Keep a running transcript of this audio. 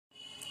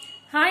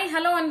Hi,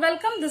 hello and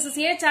welcome. This is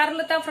A.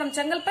 Charulata from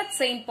Changalpat,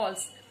 St.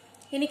 Paul's.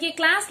 இன்னைக்கு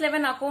class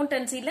 11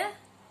 accountancy-ல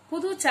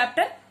புது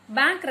chapter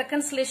bank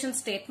reconciliation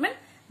statement.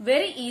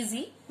 Very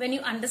easy when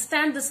you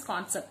understand this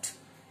concept.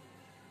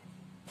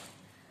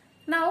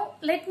 Now,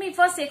 let me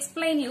first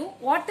explain you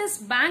what is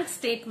bank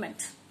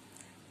statement.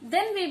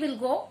 Then we will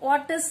go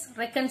what is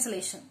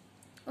reconciliation.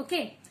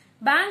 Okay.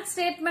 Bank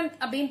statement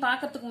அப்படினு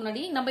பார்க்கிறதுக்கு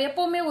முன்னாடி நம்ம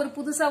எப்பவுமே ஒரு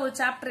புதுசா ஒரு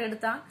chapter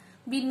எடுத்தா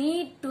we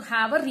need to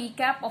have a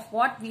recap of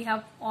what we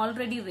have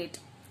already read.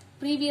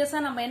 Previously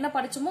நம்ம என்ன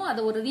படிச்சோமோ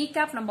அது ஒரு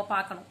recap நம்ம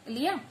பார்க்கணும்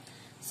இல்லையா?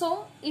 So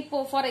இப்போ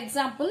for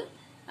example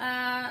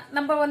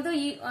நம்ம வந்து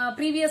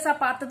previously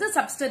பார்த்தது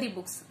subsidiary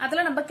books.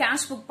 அதுல நம்ம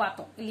cash book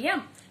பார்த்தோம் இல்லையா?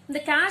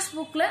 இந்த cash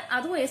bookல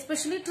அதுவும்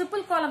especially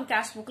triple column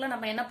cash bookல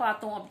நம்ம என்ன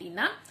பார்த்தோம்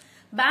அப்படினா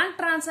bank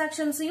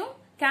transactionsையும்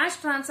cash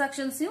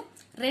transactionsையும்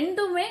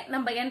ரெண்டுமே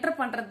நம்ம enter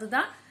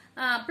பண்றதுதான்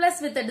plus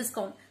with a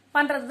discount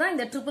பண்றதுதான்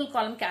இந்த triple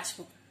column cash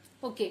book.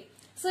 Okay.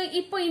 So,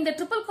 இப்போ இந்த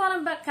triple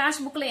column cash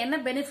bookல என்ன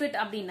benefit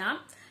அப்படினா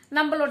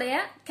நம்மளுடைய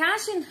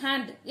cash in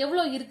hand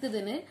எவ்வளவு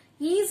இருக்குதுன்னு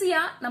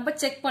ஈஸியா நம்ம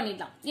செக்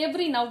பண்ணிடலாம்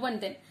every now and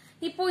then.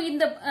 இப்போ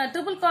இந்த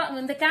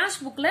இந்த cash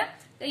bookல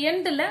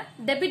எண்ட்ல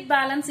டெபிட்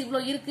பேலன்ஸ்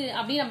இவ்வளவு இருக்கு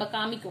அப்படி நம்ம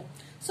காமிக்கும்.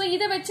 சோ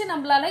இத வச்சு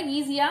நம்மளால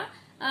ஈஸியா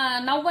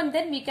now and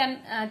then we can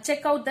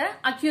check out the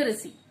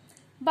accuracy.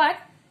 But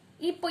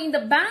இப்போ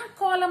இந்த bank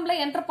columnல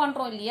என்டர்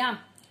பண்றோம் இல்லையா?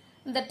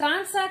 இந்த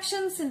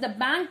transactions in the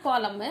bank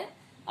column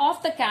of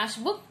the cash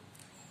book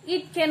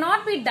it cannot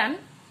be done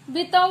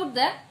without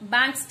the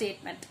bank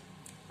statement.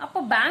 அப்போ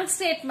bank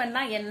statement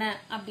na enna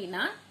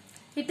அப்படினா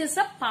it is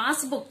a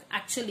passbook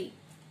actually.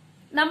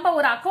 நம்ம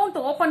ஒரு account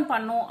open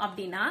பண்ணோம்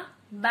அப்படினா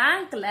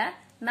பேங்க்ல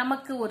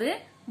நமக்கு ஒரு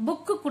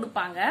புக்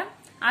கொடுப்பாங்க.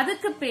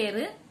 அதுக்கு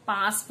பேரு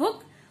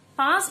பாஸ்புக்.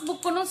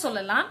 பாஸ்புக்னு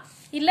சொல்லலாம்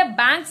இல்ல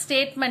பேங்க்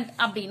ஸ்டேட்மெண்ட்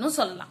அப்படினு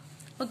சொல்லலாம்.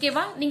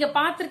 ஓகேவா? நீங்க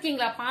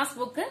பாத்துர்க்கீங்களா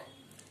passbook?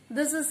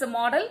 This is the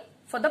model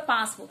for the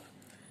passbook.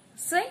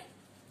 சரி,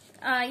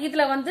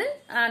 இதுல வந்து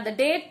the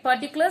date,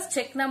 particulars,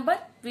 check number,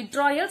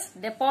 withdrawals,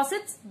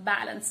 deposits,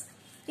 balance.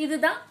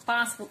 இதுதான்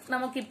passbook.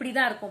 நமக்கு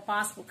இப்படிதான் இருக்கும்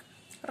passbook.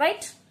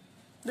 Right?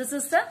 This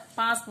is the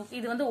passbook.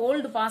 இது வந்து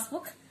old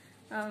passbook.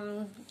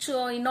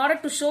 In order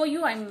to show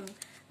you I'm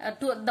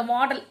to the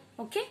model.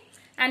 Okay?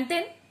 And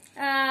then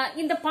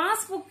இந்த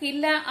passbook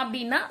இல்ல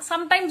அப்படினா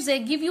sometimes they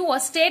give you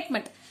a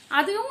statement.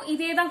 அதுவும்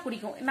இதே தான்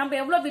குடிக்கும். நம்ம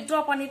எவ்வளவு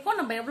withdraw பண்ணிருக்கோம்,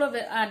 நம்ம எவ்வளவு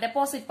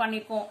deposit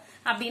பண்ணிருக்கோம்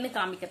அப்படினு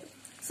காமிக்குது.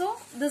 So,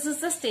 this is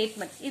the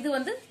statement. இது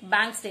வந்து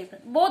bank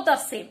statement. Both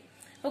are same.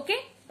 Okay?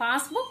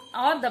 Passbook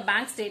or the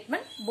bank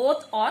statement,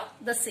 both are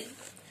the same.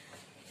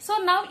 So,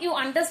 now you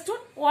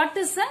understood what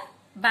is a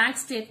bank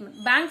statement.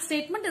 Bank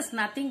statement is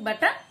nothing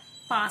but a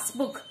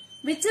passbook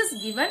which is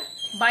given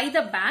by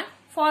the bank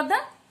for the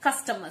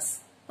customers.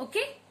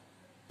 Okay?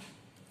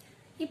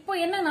 இப்போ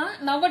என்னன்னா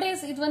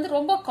nowadays இது வந்து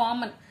ரொம்ப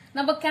common.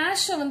 நம்ம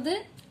cash வந்து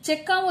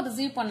செக்காவும்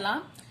receive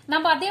பண்ணலாம்.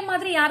 நம்ம அதே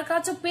மாதிரி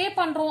யாருக்காச்சும் பே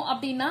பண்றோம்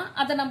அப்படினா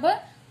அத நம்ம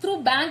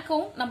through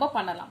bank-ம் நம்ம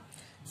பண்ணலாம்.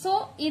 So,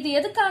 இது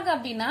எதுக்காக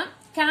அப்படினா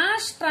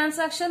cash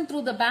transaction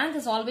through the bank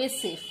is always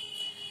safe.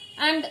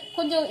 And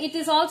கொஞ்சம் it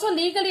is also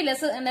legally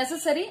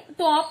necessary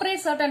to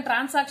operate certain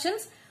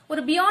transactions.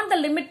 ஒரு beyond the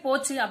limit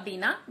போச்சு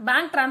அப்படினா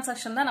bank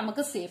transaction தான்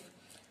நமக்கு safe.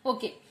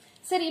 Okay.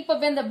 சரி, இப்போ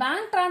when the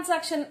bank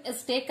transaction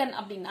is taken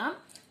அப்படினா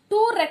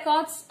two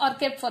records are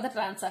kept for the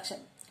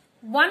transaction.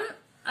 One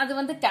அது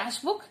வந்து cash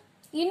book,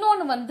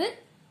 இன்னொன்னு வந்து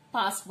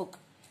passbook.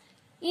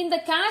 இந்த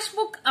cash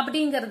book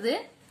அப்படிங்கிறது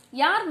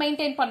யார்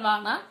மெயின்டைன்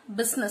பண்ணுவாங்கன்னா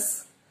பிசினஸ்.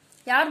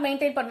 யார்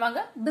மெயின்டைன் பண்ணுவாங்க?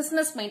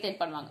 பிசினஸ் மெயின்டைன்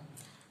பண்ணுவாங்க.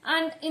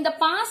 அண்ட் இந்த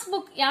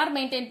பாஸ்புக் யார்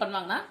மெயின்டைன்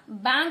பண்ணுவாங்கன்னா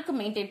பேங்க்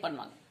மெயின்டைன்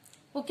பண்ணுவாங்க.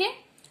 ஓகே?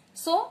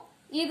 சோ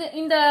இது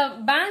இந்த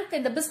பேங்க்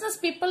இந்த business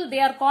people they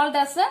are called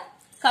as a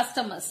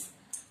customers.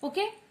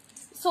 Okay?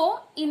 So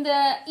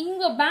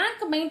இங்க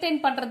பேங்க்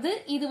மெயின்டைன் பண்றது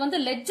இது வந்து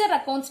ledger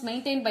accounts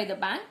maintain by the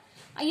bank.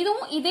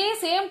 இதுவும் இதே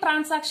சேம்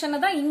டிரான்சாக்ஷனை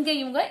தான் இங்க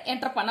இவங்க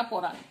என்டர் பண்ண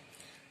போறாங்க.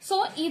 So,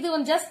 இது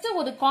just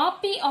ஒரு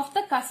copy of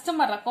the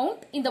customer account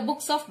in the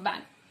books of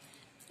bank.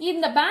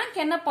 இந்த bank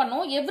என்ன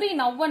பண்ணும்? Every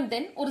now and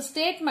then ஒரு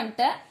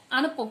statement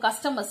அனுப்பும்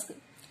customers-க்கு.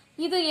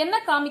 இது என்ன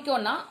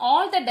காமிக்கும்னா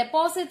all the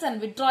deposits and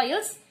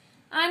withdrawals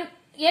and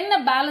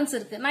என்ன balance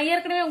இருக்கு. நான்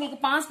ஏற்கனவே உங்களுக்கு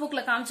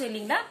பாஸ்புக்ல காமிச்சேன்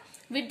இல்லீங்களா?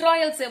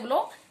 withdrawals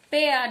எவ்வளோ,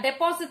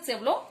 deposits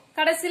எவ்வளோ,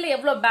 கடைசில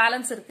எவ்வளோ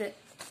balance இருக்கு.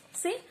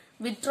 See,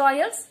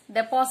 withdrawals,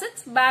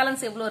 deposits,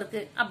 balance எவ்வளோ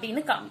இருக்கு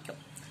அப்படின்னு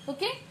காமிக்கும்.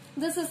 Okay?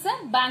 This is a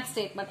bank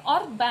statement or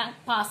bank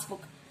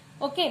passbook.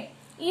 Okay.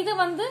 இது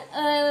வந்து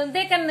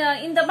they can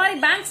இந்த மாதிரி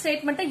bank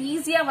statement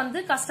ஈஸியா வந்து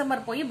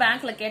கஸ்டமர் போய்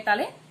பேங்க்ல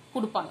கேட்டாலே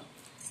கொடுப்பாங்க.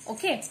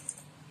 Okay.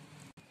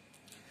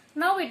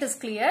 Now it is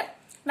clear.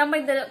 நம்ம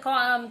இந்த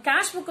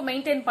cash book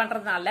மெயின்டைன்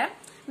பண்றதுனால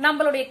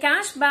நம்மளுடைய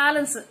cash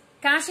balance,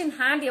 cash in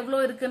hand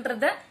எவ்வளவு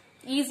இருக்குன்றத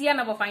ஈஸியா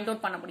நம்ம ஃபைண்ட்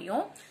அவுட் பண்ண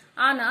முடியும்.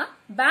 ஆனா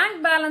bank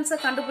balance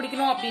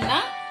கண்டுபிடிக்கணும் அப்படினா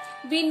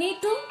we need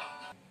to.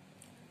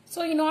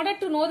 So, in order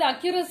to know the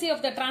accuracy of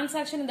the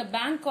transaction in the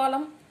bank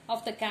column of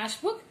the cash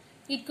book,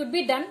 it could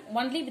be done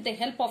only with the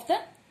help of the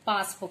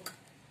passbook.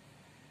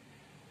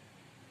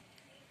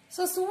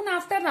 So, soon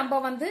after நம்ம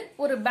வந்து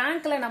ஒரு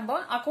bankல நம்ம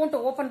account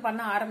open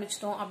பண்ண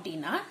ஆரம்பிச்சிட்டோம்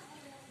அப்படினா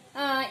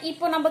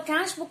இப்போ நம்ம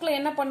cash புக்ல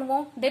என்ன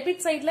பண்ணுவோம்?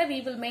 டெபிட் சைட்ல we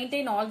will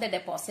maintain all the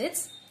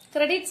deposits.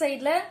 Credit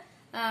சைட்ல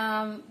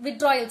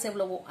withdrawals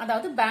எவ்வளவோ,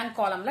 அதாவது பேங்க்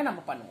காலம்ல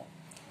நம்ம பண்ணுவோம்.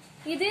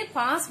 இது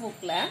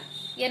பாஸ்புக்ல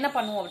என்ன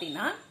பண்ணுவோம்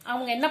அப்படின்னா,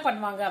 அவங்க என்ன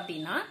பண்ணுவாங்க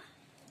அப்படின்னா,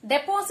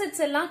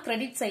 டெபாசிட்ஸ் எல்லாம்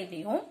கிரெடிட்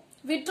சைட்லயும்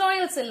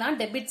withdrawals எல்லாம்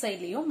டெபிட்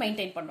சைட்லயும்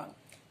மெயின்டைன் பண்ணுவாங்க.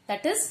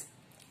 That is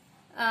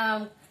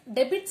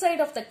debit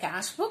side of the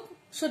cash book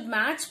should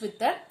match with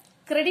the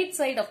credit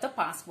side of the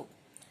passbook.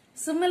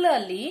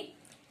 Similarly,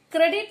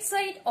 credit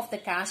side of the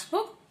cash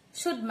book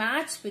should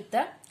match with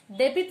the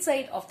debit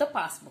side of the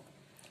passbook.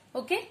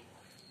 Okay?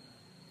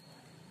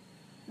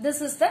 This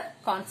is the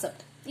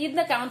concept.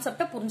 இந்த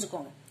கான்செப்ட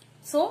புரிஞ்சுக்கோங்க.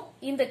 So,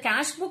 இந்த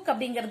cash book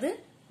அப்படிங்கிறது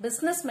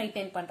business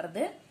maintain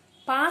பண்றது,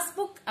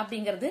 passbook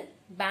அப்படிங்கிறது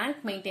bank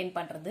maintain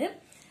பண்றது,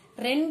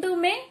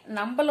 ரெண்டுமே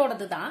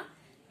நம்மளோடது தான்.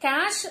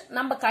 Cash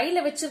நம்ம கையில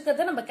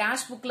வச்சிருக்கிறத நம்ம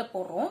கேஷ் புக்ல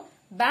போடுறோம்,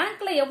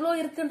 பேங்க்ல எவ்வளவு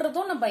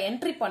இருக்குன்றதும் நம்ம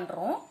என்ட்ரி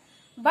பண்றோம்.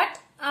 பட்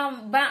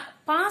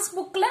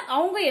பாஸ்புக்ல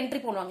அவங்க என்ட்ரி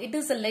பண்ணுவாங்க. It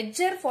is a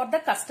ledger for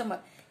the customer.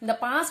 இந்த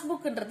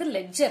பாஸ்புக்ன்றது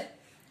ledger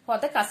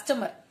for the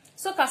customer.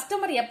 So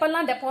customer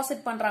எப்பெல்லாம்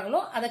டெபாசிட்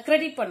பண்றாங்களோ அதை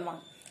கிரெடிட்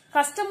பண்ணுவாங்க,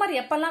 கஸ்டமர்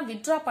எப்பெல்லாம்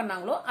வித்ட்ரா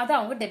பண்ணாங்களோ அதை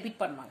அவங்க டெபிட்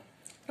பண்ணுவாங்க.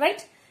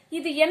 ரைட்?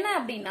 இது என்ன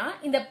அப்படின்னா,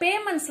 இந்த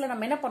பேமெண்ட்ஸ்ல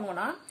நம்ம என்ன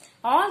பண்ணுவோம்னா,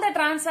 all the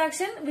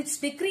transaction which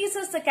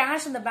decreases the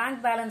cash இந்த பேங்க்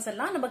பேலன்ஸ்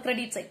எல்லாம் நம்ம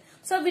கிரெடிட் சைட்.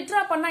 சோ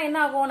வித்ட்ரா பண்ணா என்ன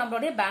ஆகும்?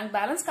 நம்மளுடைய பேங்க்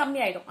பேலன்ஸ் கம்மி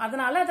ஆயிடும்.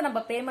 அதனால அதை நம்ம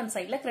பேமெண்ட்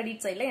சைட்ல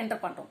கிரெடிட் சைட்ல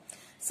என்டர் பண்றோம்.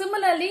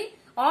 Similarly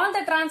all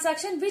the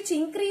transaction which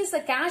increase the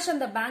cash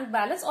and the bank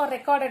balance R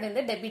recorded in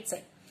the debit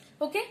side.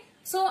 Okay?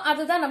 So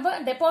அதுதான் நம்ம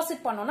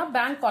டெபாசிட் பண்ணோம்னா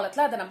பேங்க்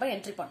காலத்துல அதை நம்ம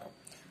என்ட்ரி பண்றோம்.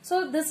 So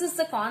this is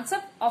the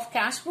concept of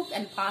cash book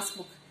and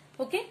passbook.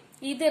 Okay?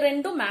 இது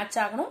ரெண்டும் match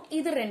ஆகணும்,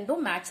 இது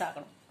ரெண்டும் மேட்ச்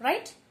ஆகணும்.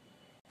 Right?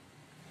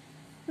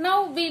 Now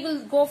we will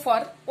go for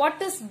what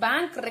is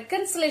bank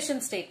reconciliation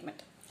statement.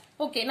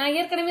 Okay, நான்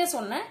ஏற்கனவே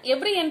சொன்னேன்,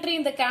 every entry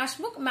in the cash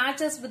book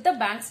matches with the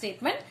bank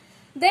statement.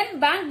 Then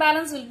bank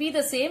balance will be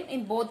the same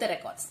in both the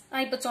records.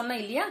 நான் இப்ப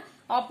சொன்னேன் இல்லையா,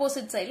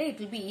 opposite side it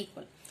will be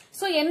equal.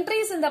 So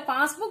entries in the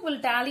passbook will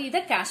tally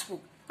the cash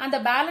book and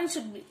the balance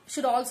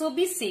should also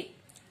be same.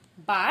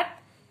 But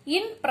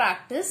in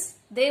practice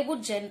they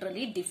would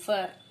generally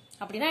differ.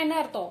 அப்படினா என்ன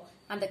அர்த்தம்?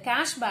 அந்த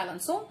cash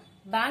balanceம்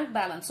bank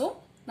balanceம்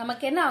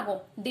நமக்கு என்ன ஆகும்?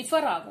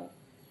 Differ ஆகும்.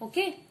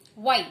 Okay?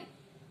 why?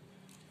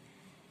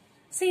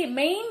 See,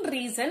 main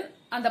reason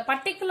அந்த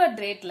particular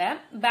dateல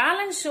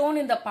balance shown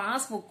in the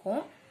passbook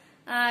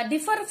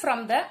differ from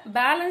the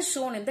balance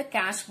shown in the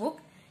cash book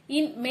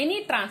in many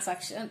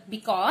transactions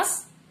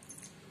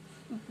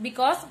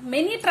because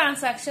many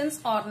transactions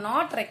are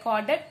not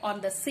recorded on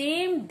the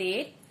same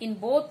date in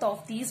both of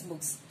these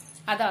books.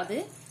 அதாவது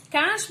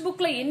cash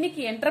bookல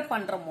என்னைக்கு enter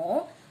பண்றோமோ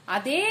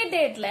அதே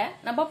டேட்ல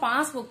நம்ம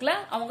பாஸ்புக்ல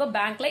அவங்க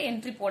பேங்க்ல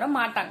entry போட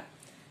மாட்டாங்க.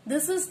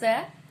 This is the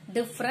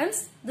difference.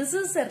 This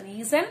is the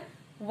reason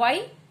why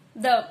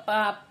the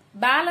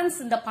balance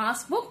in the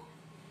passbook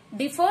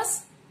differs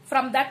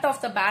from that of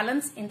the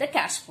balance in the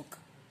cash book.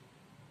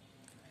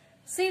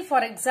 See,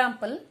 for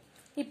example,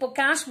 இப்போ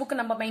cash book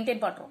நம்ம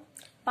மெயின்டைன் பண்றோம்,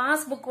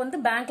 passbook வந்து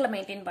பேங்க்ல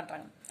maintain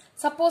பண்றாங்க.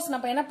 Suppose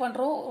நம்ம என்ன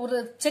பண்றோம், ஒரு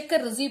செக்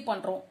ரிசீவ்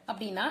பண்றோம்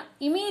அப்படின்னா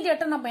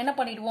இமீடியட்டா நம்ம என்ன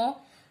பண்ணிடுவோம்,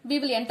 we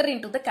will enter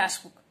into the cash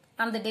book.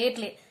 அந்த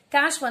டேட்ல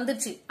கேஷ்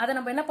வந்துருச்சு, அதை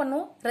நம்ம என்ன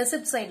பண்ணுவோம்,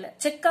 ரெசிப்ட் சைட்ல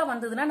செக்கா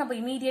வந்ததுன்னா நம்ம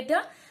இமீடியட்டா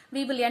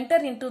we will enter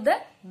into the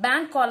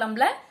bank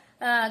columnல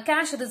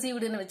cash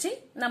ரிசீவ்டுன்னு வச்சு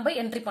நம்ம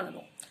என்ட்ரி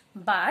பண்ணுவோம்.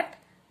 But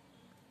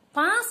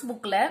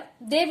பாஸ்புக்ல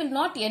they will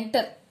not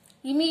enter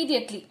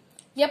immediately.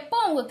 எப்போ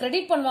அவங்க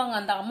கிரெடிட் பண்ணுவாங்க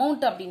அந்த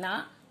அமௌண்ட் அப்படின்னா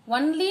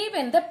only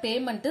when the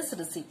payment is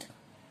received.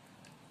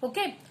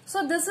 Okay? So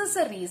this is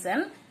a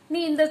reason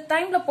நீ இந்த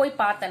டைம்ல போய்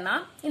பார்த்தனா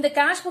இந்த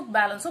கேஷ் புக்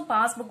பேலன்ஸும்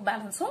பாஸ்புக்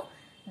பேலன்ஸும்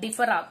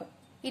டிஃபர் ஆகும்.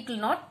 It will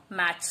not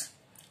match.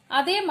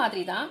 அதே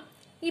மாதிரி தான்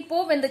இப்போ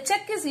when the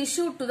check is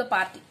issued to the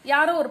party,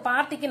 யாரோ ஒரு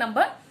பார்ட்டிக்கு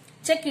நம்ம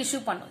செக் இஷ்யூ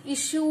பண்ணோம்,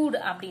 issued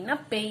அப்படின்னா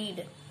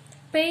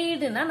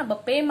பெய்டுனா நம்ம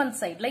பேமெண்ட்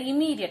சைட்ல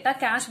இமீடியட்டா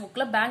கேஷ்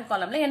புக்ல பேங்க்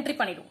காலம்ல என்ட்ரி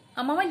பண்ணிடுவோம்.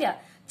 ஆமாவா இல்லையா?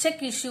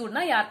 செக்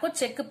இஷ்யூட்னா யாருக்கோ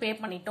செக் பே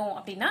பண்ணிட்டோம்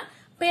அப்படின்னா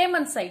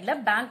பேமெண்ட் சைட்ல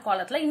பேங்க்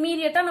காலத்துல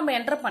இமீடியட்டா நம்ம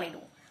என்டர்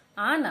பண்ணிடுவோம்.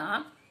 ஆனா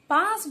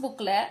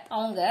பாஸ்புக்ல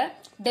அவங்க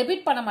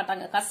டெபிட் பண்ண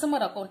மாட்டாங்க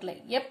கஸ்டமர் அக்கௌண்ட்ல.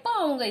 எப்ப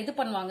அவங்க இது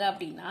பண்ணுவாங்க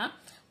அப்படின்னா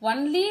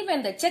only when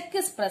the check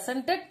is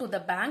presented to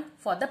the bank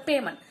for the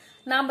payment.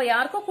 நாம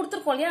யாருக்கோ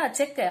கொடுத்துருக்கோம் இல்லையா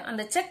செக்,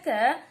 அந்த செக்க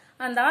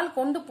அந்த ஆள்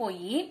கொண்டு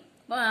போய்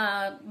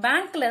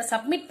பேங்க்ல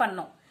சப்மிட்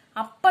பண்ணோம்,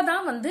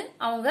 அப்பதான் வந்து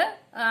அவங்க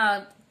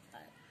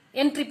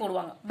என்ட்ரி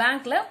போடுவாங்க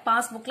பேங்க்ல,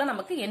 பாஸ்புக்ல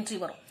நமக்கு என்ட்ரி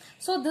வரும்.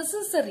 So this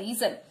is the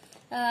reason.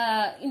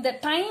 In the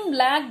time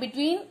lag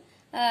between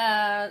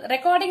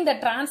recording the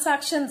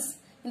transactions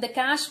in the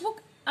cash book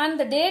and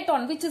the date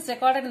on which is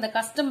recorded in the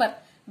customer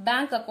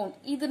bank account,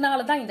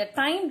 இதனால தான் இந்த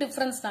time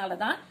டிஃபரன்ஸ்னால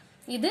தான்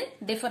இது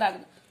differ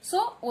ஆகுது. So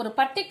ஒரு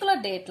particular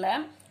dateல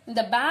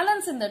இந்த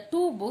balance in the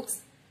two books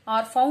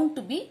are found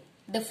to be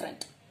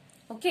different.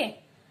 Okay?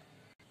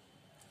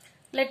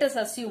 Let us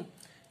assume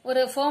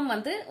ஒரு firm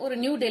வந்து ஒரு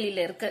நியூ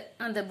டெல்லியில இருக்கு.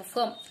 அந்த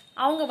firm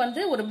அவங்க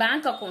வந்து ஒரு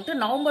பேங்க் அக்கவுண்ட்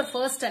நவம்பர்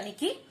 1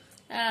 அன்னைக்கு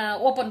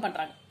ஓபன்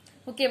பண்றாங்க.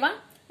 ஓகேவா?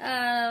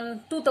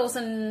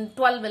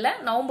 2012ல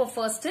நவம்பர்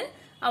 1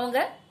 அவங்க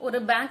ஒரு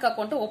பேங்க்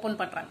அக்கவுண்ட் ஓபன்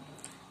பண்றாங்க.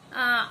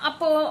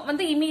 அப்போ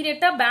வந்து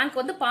இமீடியட்டா பேங்க்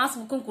வந்து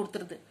பாஸ்புக்கும்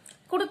கொடுத்துருது.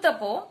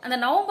 கொடுத்தப்போ அந்த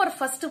நவம்பர்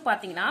 1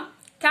 பாத்தீங்கன்னா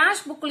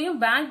கேஷ் புக்லயும்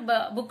பேங்க்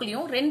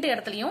புக்லயும் ரெண்டு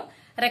இடத்துலயும்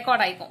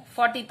ரெக்கார்ட் ஆயிக்கும்.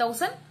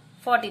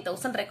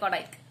 40,000 ரெக்கார்ட்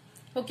ஆயிருக்கு.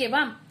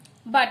 ஓகேவா?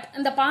 பட்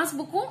இந்த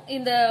பாஸ்புக்கும்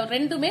இந்த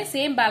ரெண்டுமே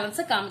சேம்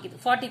பேலன்ஸ் காமிக்குது,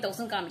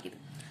 40,000 காமிக்குது.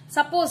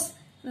 சப்போஸ்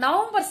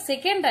நவம்பர்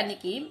 2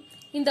 அன்னைக்கு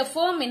இந்த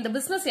ஃபர்ம் இந்த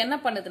பிசினஸ் என்ன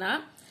பண்ணுதுன்னா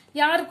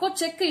யாருக்கோ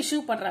செக் இஷ்யூ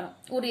பண்றாங்க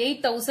ஒரு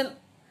 8,000.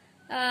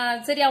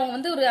 சரி, அவங்க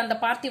வந்து ஒரு அந்த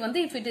பார்ட்டி வந்து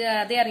இஃப் இட்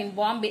தே ஆர் இன்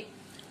பாம்பே,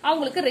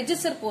 அவங்களுக்கு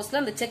ரெஜிஸ்டர்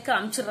போஸ்ட்ல அந்த செக்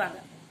அனுப்பிச்சிடுறாங்க.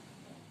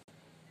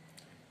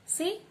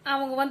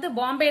 அவங்க வந்து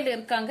பாம்பேல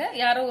இருக்காங்க,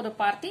 யாரோ ஒரு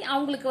பார்ட்டி,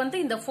 அவங்களுக்கு வந்து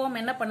இந்த ஃபார்ம்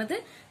என்ன பண்ணுது,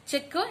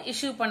 செக்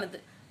இஷ்யூ பண்ணுது.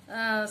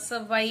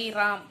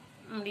 வைராம்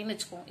அப்படின்னு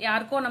வச்சுக்கோம்,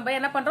 யாருக்கோ நம்ம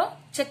என்ன பண்றோம்,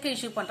 செக்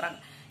இஷ்யூ பண்றாங்க.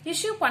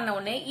 இஷ்யூ பண்ண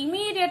உடனே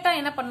இமீடியட்டா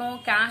என்ன பண்ணுவோம்,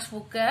 கேஷ்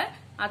புக்க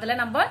அதுல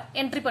நம்ம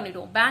என்ட்ரி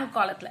பண்ணிடுவோம். பேங்க்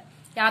காலத்துல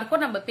யாருக்கோ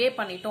நம்ம பே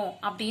பண்ணிட்டோம்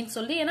அப்படின்னு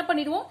சொல்லி என்ன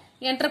பண்ணிடுவோம்,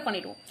 என்டர்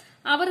பண்ணிடுவோம்.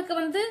 அவருக்கு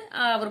வந்து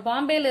அவர்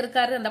பாம்பேல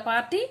இருக்காரு அந்த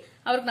பார்ட்டி,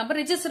 அவருக்கு நம்ம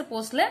ரெஜிஸ்டர்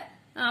போஸ்ட்ல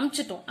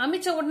அமிச்சிட்டோம்.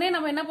 அமிச்ச உடனே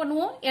நம்ம என்ன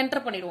பண்ணுவோம்,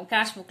 என்டர் பண்ணிடுவோம்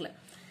கேஷ் புக்ல.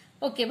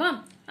 ஓகேவா?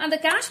 அந்த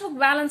கேஷ் புக்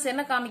பேலன்ஸ்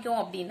என்ன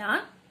காமிக்கும் அப்படின்னா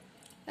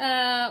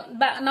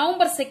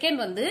நவம்பர் 2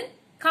 வந்து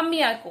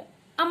கம்மியா இருக்கும்.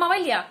 ஆமாவா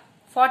இல்லையா?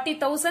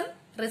 40,000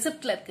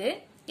 ரெசிப்ட்ல இருக்கு,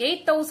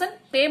 8,000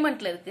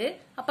 பேமெண்ட்ல இருக்கு.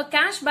 அப்ப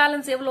கேஷ்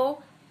பேலன்ஸ் எவ்வளோ,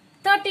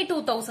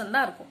 32,000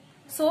 தான் இருக்கும்.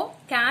 சோ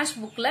கேஷ்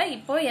புக்ல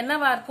இப்போ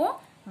என்னவா இருக்கும்,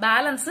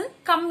 பேலன்ஸ்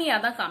கம்மியா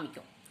தான்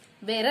காமிக்கும்.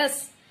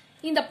 வேறஸ்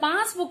இந்த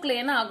பாஸ்புக்ல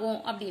என்ன ஆகும்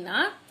அப்படின்னா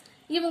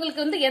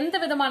இவங்களுக்கு வந்து எந்த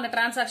விதமான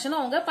டிரான்சாக்சனும்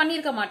அவங்க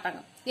பண்ணிருக்க மாட்டாங்க,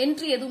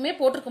 என்ட்ரி எதுவுமே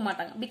போட்டிருக்க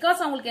மாட்டாங்க.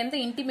 பிகாஸ் அவங்களுக்கு எந்த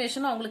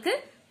இன்டிமேஷனும் அவங்களுக்கு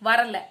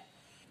வரல.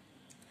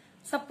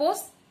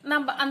 சப்போஸ்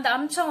நம்ம அந்த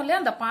அம்சம்ல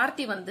அந்த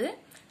பார்ட்டி வந்து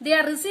they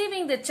are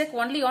receiving the check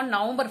only on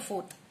November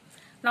 4th.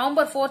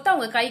 November 4th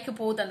அவங்க கைக்கு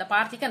போகுது அந்த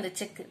பார்ட்டிக்கு அந்த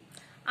செக்.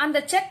 அந்த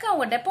செக்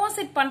அவங்க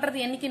டெபாசிட் பண்றது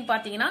என்னைக்குன்னு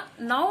பாத்தீங்கன்னா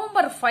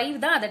நவம்பர் 5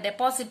 தான் அதை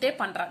டெபாசிட்டே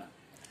பண்றாங்க.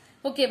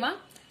 ஓகேவா?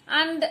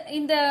 அண்ட்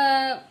இந்த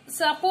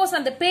சப்போஸ்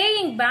அந்த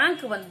பேயிங்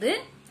பேங்க் வந்து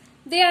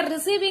they are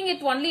receiving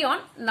it only on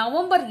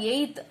November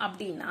 8th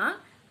அப்படின்னா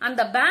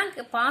அந்த பேங்க்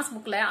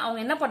பாஸ்புக்ல அவங்க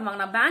என்ன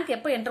பண்ணுவாங்கன்னா பேங்க்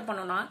எப்ப என்டர்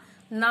பண்ணணும்னா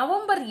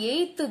நவம்பர்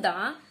 8th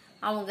தான்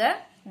அவங்க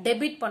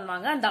டெபிட்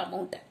பண்ணுவாங்க அந்த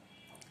அமௌண்ட்.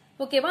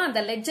 ஓகேவா? அந்த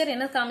லெட்ஜர்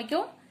என்ன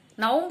காமிக்கும்,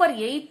 நவம்பர்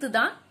 8th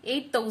தான்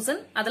 8,000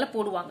 அதுல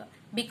போடுவாங்க.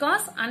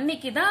 பிகாஸ்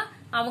அன்னைக்கு தான்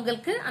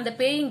அவங்களுக்கு அந்த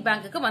பேயிங்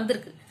பேங்க்குக்கு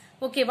வந்திருக்கு.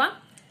 ஓகேவா?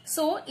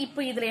 சோ இப்போ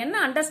இதுல என்ன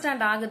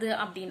அண்டர்ஸ்டாண்ட் ஆகுது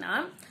அப்படின்னா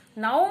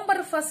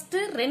நவம்பர் 1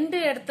 ரெண்டு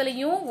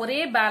இடத்துலயும் ஒரே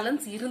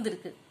பேலன்ஸ்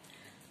இருந்திருக்கு.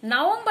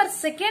 நவம்பர்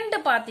 2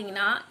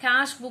 பாத்தீங்கன்னா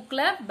கேஷ்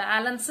புக்ல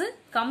பேலன்ஸ்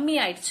கம்மி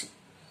ஆயிடுச்சு.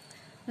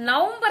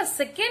 நவம்பர்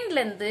 2ல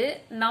இருந்து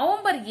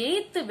நவம்பர்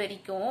 8th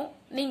வரைக்கும்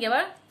நீங்க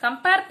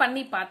கம்பேர்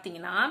பண்ணி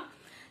பாத்தீங்கன்னா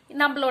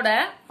நம்மளோட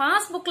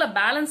பாஸ்புக்ல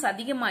பேலன்ஸ்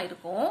அதிகமா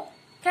இருக்கும்,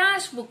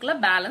 கேஷ் புக்ல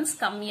பேலன்ஸ்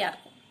கம்மியா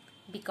இருக்கும்.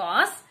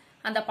 பிகாஸ்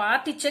அந்த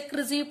பார்ட்டி செக்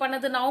ரிசீவ்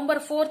பண்ணது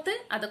நவம்பர் 4th,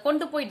 அதை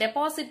கொண்டு போய்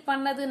டெபாசிட்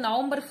பண்ணது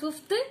நவம்பர்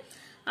 5th.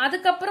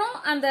 அதுக்கப்புறம்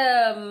அந்த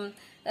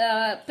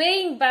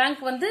பேயிங்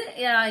பேங்க் வந்து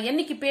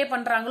என்னைக்கு பே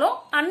பண்றாங்களோ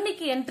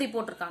அன்னைக்கு என்ட்ரி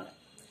போட்டிருக்காங்க.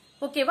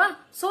 ஓகேவா?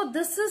 So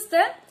this is the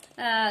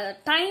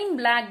time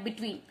lakh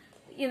between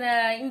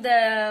இந்த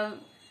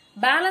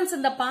பேலன்ஸ்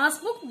இந்த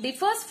passbook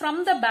differs from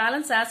the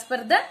balance as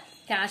per the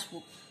cash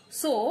book.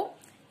 So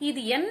இது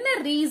என்ன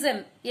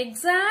reason,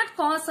 exact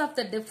cos of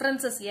the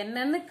differences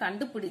என்னன்னு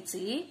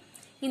கண்டுபிடிச்சு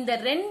இந்த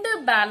ரெண்டு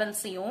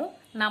பேலன்ஸையும்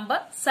நம்ம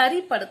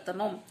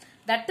சரிப்படுத்தணும்.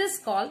 That is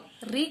called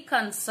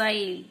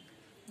reconcile.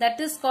 That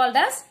is called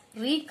as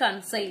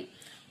reconcile.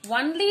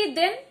 Only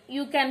then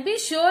you can be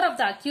sure of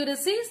the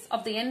accuracies of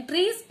the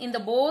entries in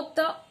the both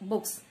the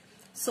books.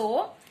 So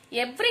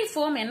every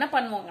firm என்ன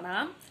பண்ணுவாங்கன்னா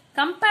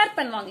compare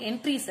பண்ணுவாங்க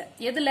entries.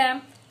 எதுல,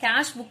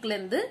 cash புக்ல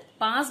இருந்து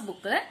pass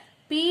புக்ல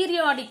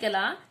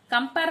பீரியாடிக்கலா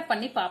compare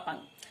பண்ணி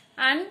பார்ப்பாங்க.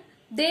 And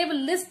they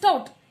will list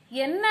out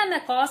என்னென்ன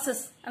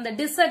காசஸ் அந்த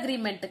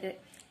டிஸ்அக்ரிமெண்ட்டுக்கு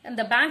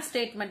அந்த பேங்க்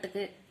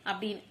ஸ்டேட்மெண்ட்டுக்கு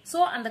அப்படின்னு. சோ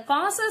அந்த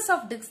காசஸ்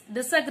ஆஃப்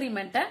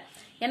டிஸ்அக்ரிமெண்ட்டை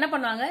என்ன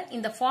பண்ணுவாங்க,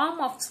 இந்த ஃபார்ம்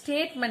ஆஃப்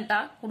ஸ்டேட்மெண்டா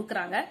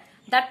கொடுக்கறாங்க.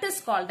 That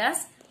is called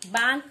as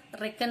bank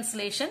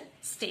reconciliation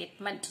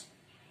statement.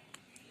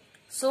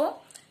 So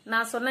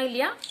நான் சொன்னேன்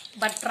இல்லையா,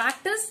 but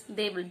practice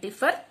they will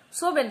differ.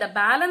 So when the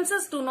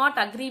balances do not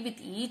agree with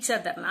each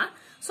other,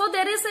 so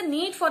there is a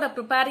need for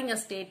preparing a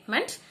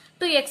statement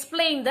to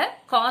explain the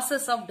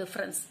causes of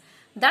difference.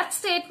 That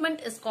statement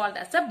is called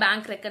as a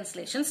bank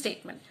reconciliation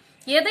statement.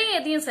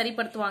 எதையும்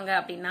சரிப்படுத்துவாங்க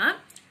அப்படின்னா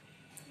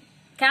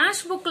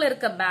cash புக்ல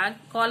இருக்க bank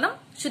காலம்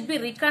should be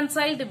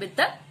reconciled with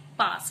the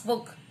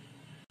passbook.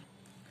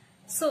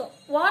 So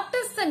what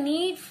is the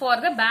need for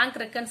the bank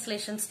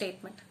reconciliation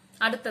statement?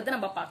 அடுத்தது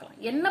நம்ம பார்க்கலாம்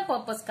என்ன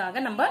பர்பஸ்க்காக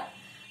நம்ம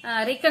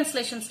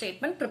reconciliation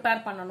statement prepare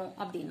பண்ணனும்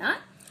அப்படின்னா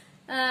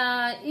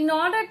in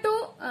order to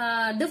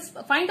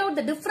find out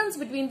the difference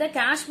between the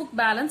cash book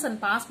balance and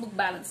passbook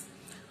balance.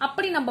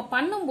 அப்படி நம்ம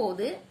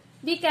பண்ணும்போது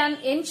we can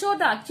ensure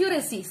the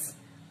accuracies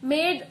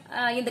made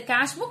in the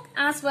cash book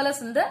as well as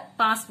in the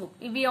passbook.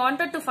 If we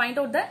wanted to find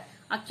out the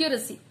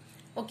accuracy.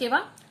 ஓகேவா?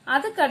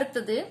 அதுக்கு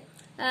அடுத்தது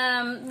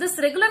this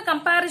regular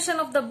comparison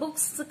of the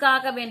books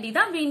காக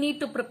வேண்டிதான் we need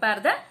to prepare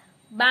the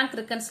bank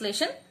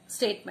reconciliation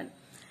statement.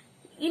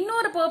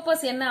 இன்னொரு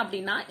purpose என்ன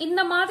அப்படின்னா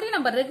இந்த மாதிரி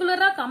நம்ம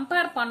ரெகுலரா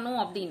கம்பேர்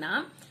பண்ணோம் அப்படின்னா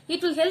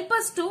it will help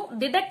us to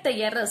detect the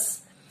errors.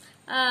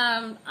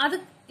 அது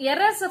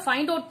எரர்ஸ்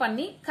ஃபைண்ட் அவுட்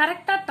பண்ணி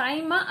கரெக்டா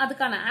டைமா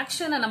அதுக்கான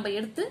ஆக்ஷனை நம்ம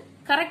எடுத்து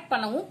கரெக்ட்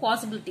பண்ணவும்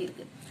பாசிபிலிட்டி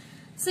இருக்கு.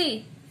 See,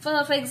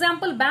 for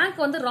example,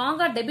 பேங்க் வந்து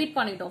ராங்கா டெபிட்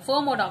பண்ணிட்டோம்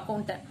ஃபர்மோட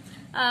அக்கௌண்ட்.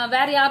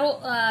 வேற யாரோ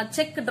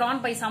check drawn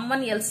by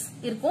someone else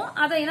இருக்கும்,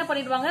 அதை என்ன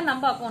பண்ணிடுவாங்க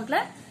நம்ம அக்கௌண்ட்ல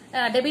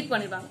டெபிட்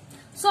பண்ணிடுவாங்க.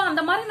 சோ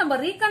அந்த மாதிரி நம்ம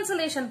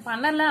ரீகன்சிலேஷன்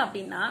பண்ணல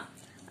அப்படின்னா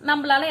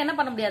நம்மளால என்ன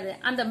பண்ண முடியாது,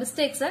 அந்த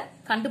மிஸ்டேக்ஸ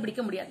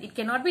கண்டுபிடிக்க முடியாது. It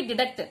cannot be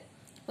detected.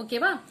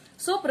 ஓகேவா?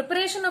 So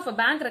preparation of a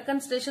bank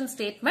reconciliation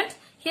statement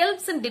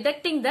helps in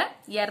detecting the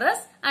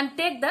errors and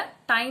take the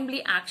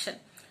timely action.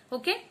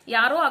 Okay,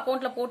 யாரோ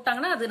அக்கௌண்ட்ல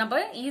போட்டாங்கன்னா அது நம்ம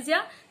ஈஸியா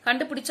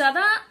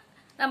கண்டுபிடிச்சாதான்,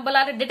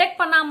 நம்மளால டிடெக்ட்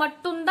பண்ணா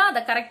மட்டும்தான்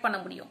அதை கரெக்ட் பண்ண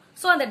முடியும்.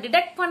 சோ அந்த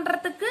டிடெக்ட்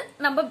பண்றதுக்கு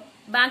நம்ம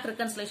பேங்க்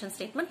ரெகன்சிலேஷன்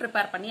ஸ்டேட்மெண்ட்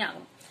ப்ரிப்பேர் பண்ணி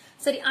ஆகணும்.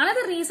 சரி,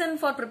 another reason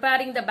for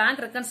preparing the bank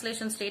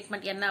reconciliation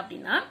statement என்ன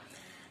அப்படின்னா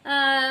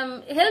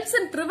helps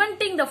in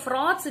preventing the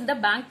frauds in the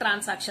bank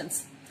transactions.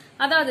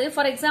 அதாவது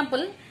ஃபார்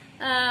எக்ஸாம்பிள்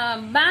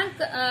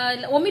பேங்க்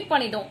ஒமிட்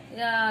பண்ணிடும்,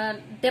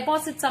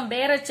 டெபாசிட் சம்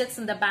பேரர் செக்ஸ்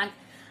இந்த பேங்க்.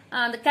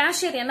 அந்த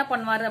கேஷியர் என்ன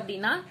பண்ணுவாரு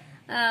அப்படின்னா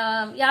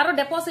யாரோ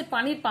டெபாசிட்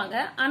பண்ணிருப்பாங்க,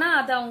 ஆனா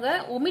அதை அவங்க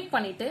ஒமிட்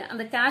பண்ணிட்டு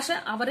அந்த கேஷ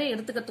அவரே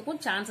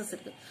எடுத்துக்கிறதுக்கும் சான்சஸ்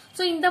இருக்கு.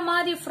 சோ இந்த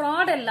மாதிரி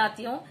ஃப்ராட்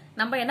எல்லாத்தையும்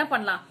நம்ம என்ன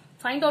பண்ணலாம்,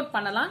 ஃபைண்ட் அவுட்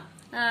பண்ணலாம்,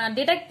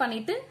 டிடெக்ட்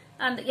பண்ணிட்டு.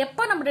 அந்த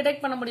எப்ப நம்ம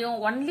டிடெக்ட் பண்ண முடியும்,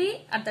 only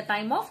at the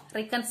time of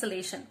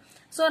reconciliation.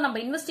 So நம்ம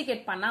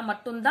இன்வெஸ்டிகேட் பண்ணா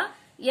மட்டும்தான்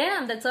ஏன்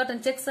அந்த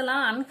சர்டன் செக்ஸ்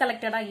எல்லாம்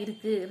அன்கலெக்டடா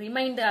இருக்கு,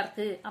 ரிமைண்டா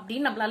இருக்கு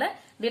அப்படின்னு நம்மளால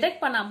டிடெக்ட்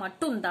பண்ணா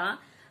மட்டும்தான்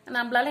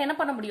நம்மளால என்ன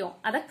பண்ண முடியும்,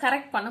 அதை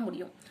கரெக்ட் பண்ண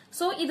முடியும்.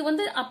 சோ இது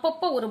வந்து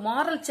அப்பப்போ ஒரு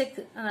மாரல் செக்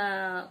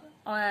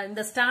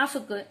இந்த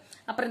ஸ்டாஃபுக்கு,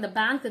 அப்புறம் இந்த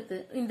பேங்க்குக்கு,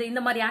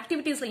 இந்த மாதிரி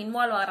ஆக்டிவிட்டீஸ்ல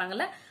இன்வால்வ்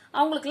ஆறாங்கல்ல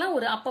அவங்களுக்கு எல்லாம்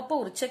ஒரு அப்பப்போ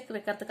ஒரு செக்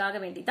வைக்கிறதுக்காக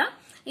வேண்டிதான்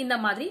இந்த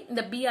மாதிரி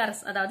இந்த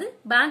பிஆர்எஸ், அதாவது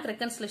பேங்க்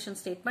ரெகன்சிலேஷன்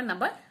ஸ்டேட்மெண்ட்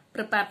நம்ம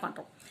ப்ரிப்பேர்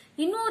பண்றோம்.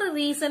 இன்னொரு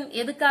ரீசன்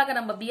எதுக்காக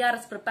நம்ம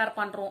பிஆர்எஸ் ப்ரிப்பேர்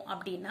பண்றோம்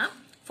அப்படின்னா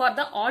ஃபார்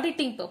த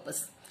ஆடிட்டிங்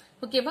பர்பஸ்.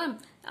 ஓகேவா?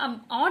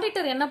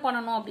 ஆடிட்டர் என்ன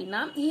பண்ணணும்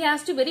அப்படின்னா he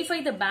has to verify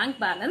the bank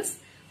balance.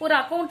 ஒரு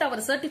அக்கௌண்ட்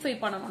அவர் சர்டிஃபை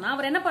பண்ணணும்னா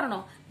அவர் என்ன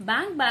பண்ணணும்,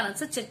 பேங்க்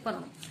பேலன்ஸ் செக்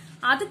பண்ணணும்.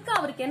 அதுக்கு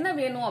அவருக்கு என்ன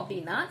வேணும்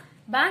அப்படின்னா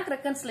பேங்க்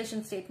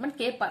ரெகன்சிலேஷன் ஸ்டேட்மெண்ட்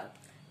கேட்பாரு.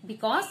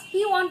 Because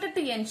he wanted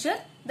to ensure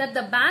that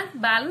the bank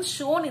balance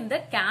shown in the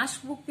cash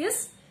book is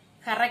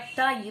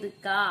கரெக்டா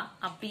இருக்கா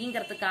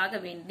அப்படிங்கறதுக்காக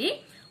வேண்டி,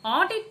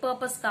 ஆடிட்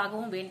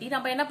பர்பஸ்க்காகவும் வேண்டி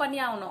நம்ம என்ன பண்ணி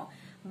ஆகணும்,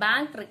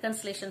 பேங்க்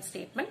ரெகன்சிலேஷன்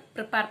ஸ்டேட்மெண்ட்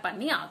ப்ரிப்பேர்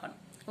பண்ணி ஆகணும்.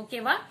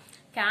 ஓகேவா?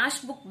 கேஷ்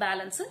புக்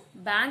பேலன்ஸ்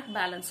பேங்க்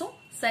பேலன்ஸும்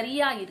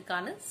சரியா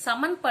இருக்கான்னு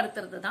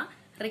சமன்படுத்துறது தான்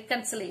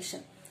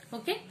reconciliation.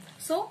 Okay,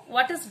 so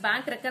what is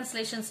bank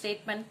reconciliation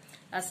statement?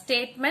 A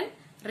statement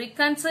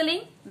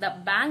reconciling the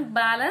bank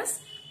balance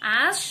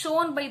as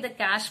shown by the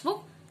cash book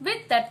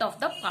with that of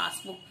the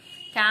passbook.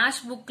 cash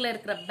bookல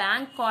இருக்கிற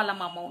bank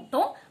column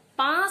அமௌண்ட்டும்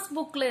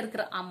passbookல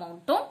இருக்கிற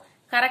அமௌண்ட்டும்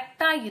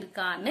கரெக்டா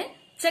இருக்கான்னு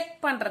check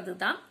பண்றது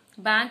தான்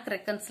bank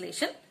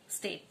reconciliation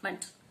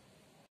statement.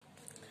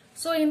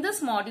 So in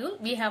this module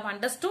we have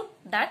understood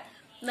that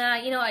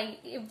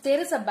if there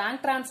is a bank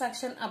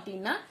transaction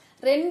அப்படின்னா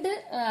ரெண்டு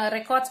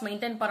ரெக்கார்ட்ஸ்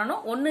மெயின்டைன் பண்ணணும்.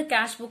 ஒன்னு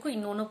கேஷ் புக்,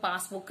 இன்னொன்னு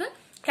பாஸ்புக்.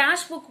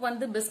 கேஷ் புக்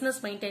வந்து பிசினஸ்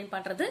மெயின்டைன்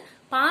பண்றது,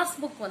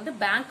 பாஸ்புக் வந்து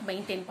பேங்க்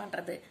மெயின்டைன்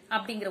பண்றது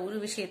அப்படிங்கிற ஒரு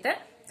விஷயத்த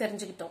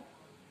தெரிஞ்சுக்கிட்டோம்.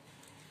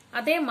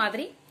 அதே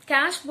மாதிரி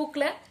கேஷ்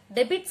புக்ல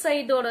debit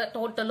சைடோட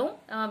டோட்டலும்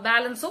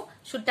பேலன்ஸும்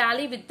should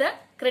tally with the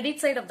credit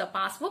side of the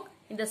passbook.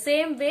 In the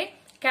same way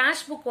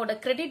cash புக்கோட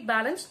credit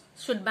balance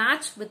should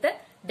match with the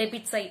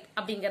debit side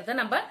அப்படிங்கறத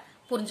நம்ம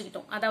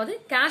புரிஞ்சுக்கிட்டோம். அதாவது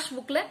கேஷ்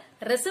புக்ல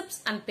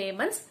receipts and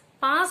payments,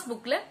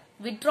 பாஸ்புக்ல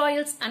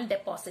withdrawals and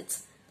deposits.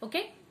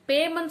 Okay,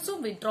 payments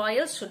and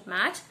withdrawals should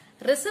match,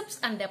 receipts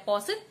and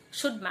deposit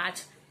should match.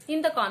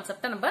 இந்த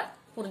கான்செப்ட நம்ம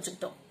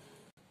புரிஞ்சுக்கிட்டோம்.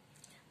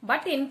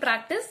 But in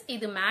practice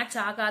இது மேட்ச்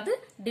ஆகாது,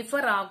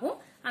 டிஃபர் ஆகும்.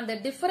 அந்த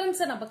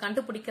டிஃபரன்ஸை நம்ம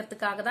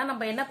கண்டுபிடிக்கிறதுக்காக தான்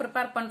நம்ம என்ன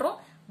ப்ரிப்பேர் பண்றோம்,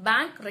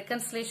 பேங்க்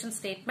ரெகன்சிலேஷன்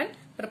ஸ்டேட்மெண்ட்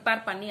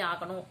ப்ரிப்பேர் பண்ணி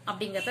ஆகணும்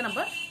அப்படிங்கறத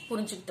நம்ம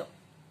புரிஞ்சுக்கிட்டோம்.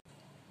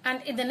 And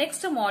in the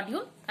next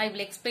module I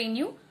will explain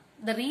you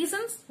the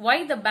reasons why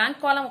the bank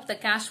column of the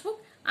cash book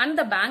and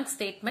the bank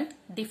statement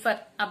differ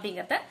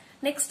அப்படிங்கறத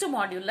நெக்ஸ்ட்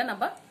மாடியூல்ல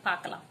நம்ம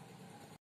பார்க்கலாம்.